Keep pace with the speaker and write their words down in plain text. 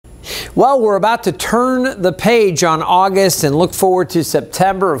Well, we're about to turn the page on August and look forward to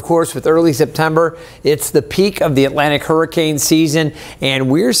September. Of course, with early September, it's the peak of the Atlantic hurricane season, and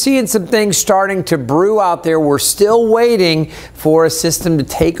we're seeing some things starting to brew out there. We're still waiting for a system to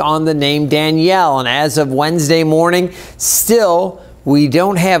take on the name Danielle, and as of Wednesday morning, still we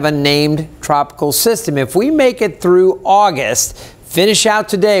don't have a named tropical system. If we make it through August, finish out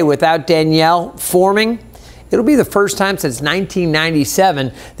today without Danielle forming, it'll be the first time since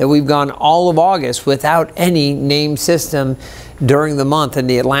 1997 that we've gone all of August without any named system during the month in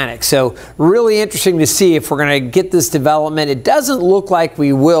the Atlantic. So really interesting to see if we're going to get this development. It doesn't look like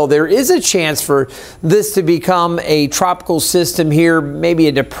we will. There is a chance for this to become a tropical system here, maybe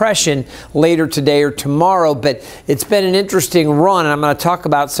a depression later today or tomorrow, but it's been an interesting run, and I'm going to talk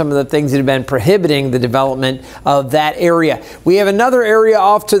about some of the things that have been prohibiting the development of that area. We have another area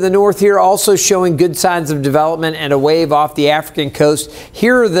off to the north here also showing good signs of development and a wave off the African coast.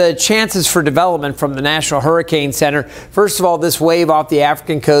 Here are the chances for development from the National Hurricane Center. First of all, this wave off the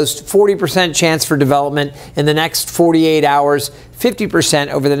African coast, 40% chance for development in the next 48 hours, 50%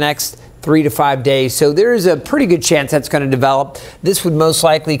 over the next 3 to 5 days. So there is a pretty good chance that's going to develop. This would most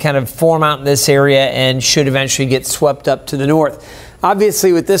likely kind of form out in this area and should eventually get swept up to the north.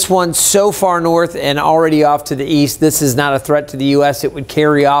 Obviously, with this one so far north and already off to the east, this is not a threat to the U.S. It would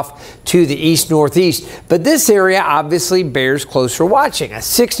carry off to the east-northeast. But this area obviously bears closer watching. A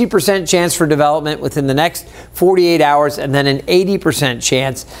 60% chance for development within the next 48 hours and then an 80%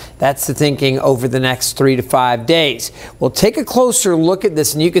 chance. That's the thinking over the next 3 to 5 days. We'll take a closer look at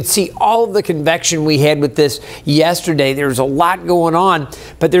this, and you can see all of the convection we had with this yesterday. There's a lot going on,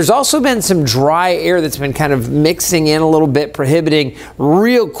 but there's also been some dry air that's been kind of mixing in a little bit, prohibiting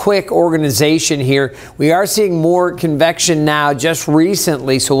real quick organization here. We are seeing more convection now just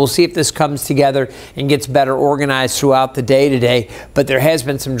recently, so we'll see if this comes together and gets better organized throughout the day today. But there has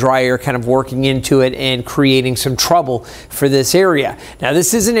been some dry air kind of working into it and creating some trouble for this area. Now,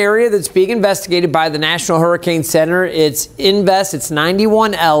 this is an area that's being investigated by the National Hurricane Center. It's Invest. It's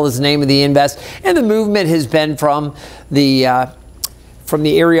 91L is the name of the Invest, and the movement has been from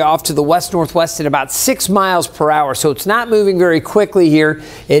the area off to the west-northwest at about 6 miles per hour. So it's not moving very quickly here.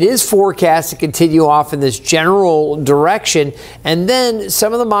 It is forecast to continue off in this general direction. And then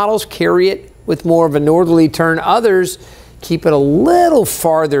some of the models carry it with more of a northerly turn. Others keep it a little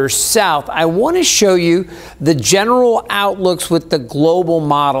farther south. I want to show you the general outlooks with the global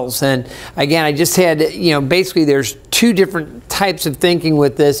models. And again, I just had, basically there's two different types of thinking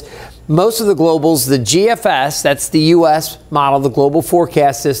with this. Most of the globals, the GFS, that's the U.S. model, the Global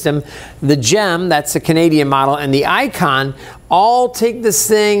Forecast System, the GEM, that's the Canadian model, and the ICON all take this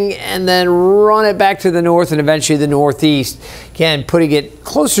thing and then run it back to the north and eventually the northeast. Again, putting it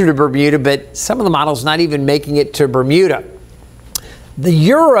closer to Bermuda, but some of the models not even making it to Bermuda. The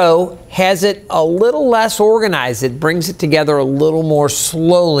Euro has it a little less organized. It brings it together a little more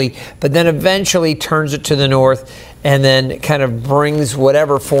slowly, but then eventually turns it to the north and then kind of brings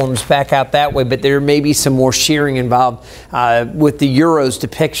whatever forms back out that way. But there may be some more shearing involved with the Euro's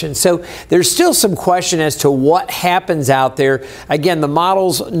depiction. So there's still some question as to what happens out there. Again, the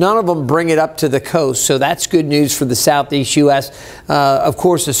models, none of them bring it up to the coast, so that's good news for the southeast U.S. Of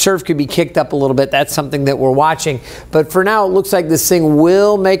course, the surf could be kicked up a little bit. That's something that we're watching. But for now, it looks like this thing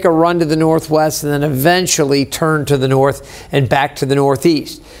will make a run to the northwest and then eventually turn to the north and back to the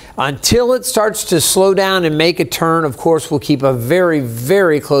northeast. Until it starts to slow down and make a turn, of course, we'll keep a very,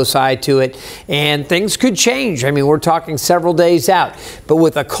 very close eye to it, and things could change. I mean, we're talking several days out. But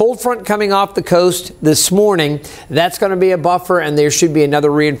with a cold front coming off the coast this morning, that's going to be a buffer, and there should be another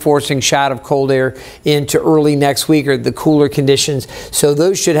reinforcing shot of cold air into early next week, or the cooler conditions. So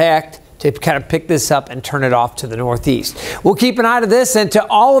those should act to kind of pick this up and turn it off to the northeast. We'll keep an eye to this and to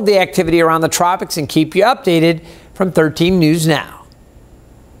all of the activity around the tropics and keep you updated from 13 News Now.